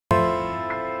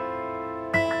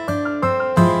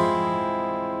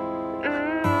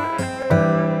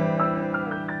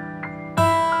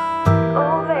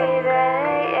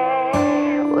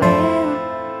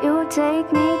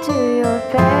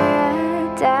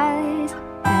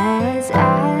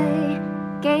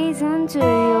gaze into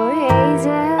your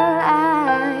hazel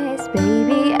eyes.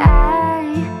 Baby, I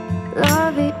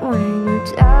love it when you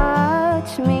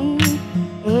touch me.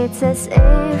 It's as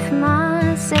if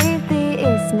my safety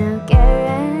is no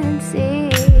guarantee.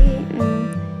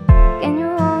 Can you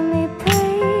hold me,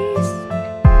 please?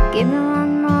 Give me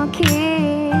one more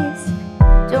kiss.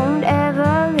 Don't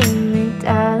ever leave me,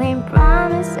 darling.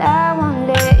 Promise I won't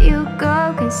let you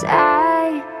go, 'cause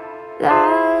I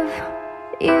love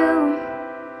you.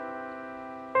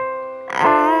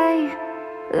 I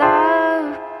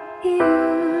love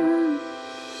you.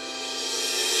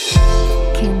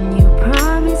 Can you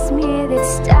promise me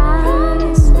this time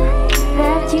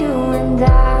that you and I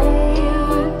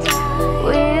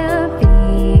will be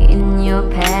in your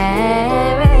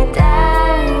paradise?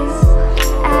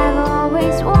 I've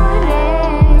always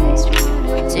wanted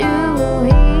to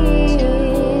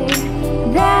hear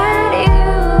that you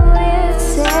will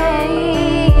say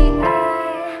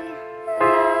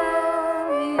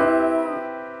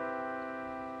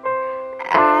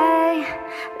I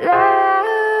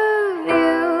love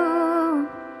you.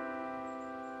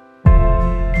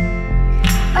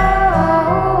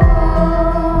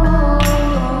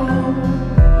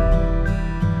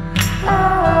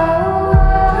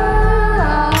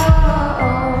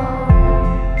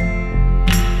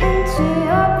 Into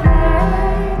your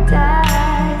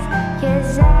paradise,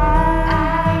 'cause I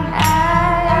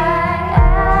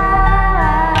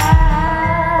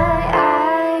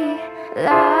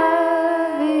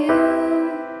love you.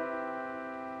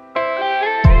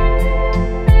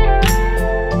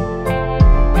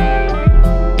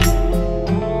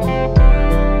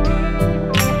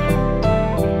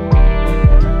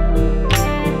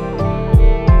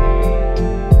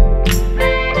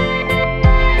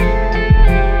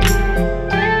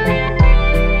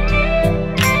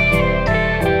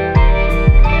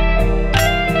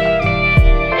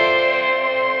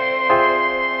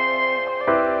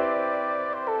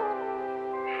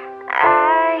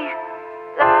 I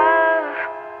love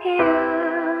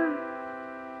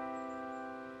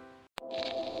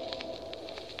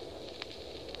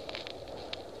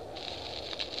you.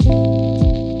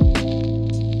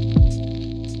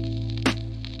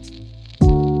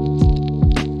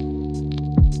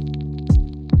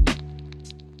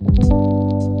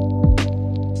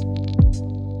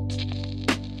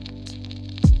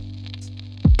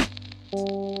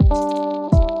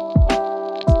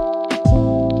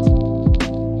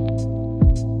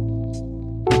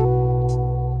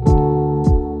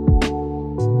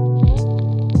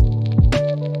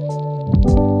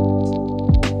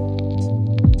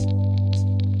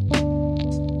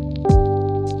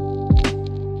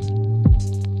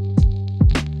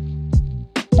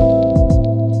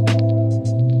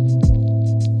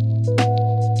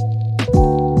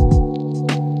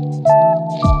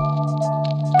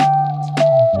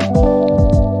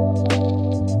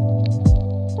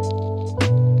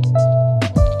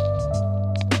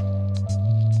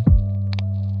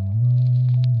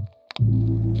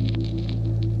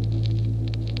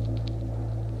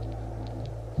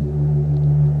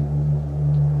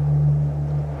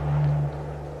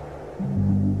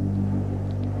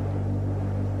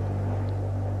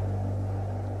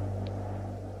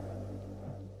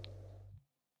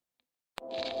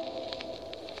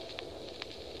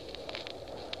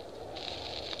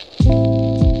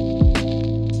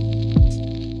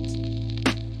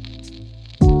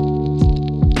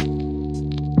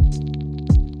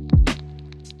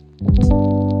 You.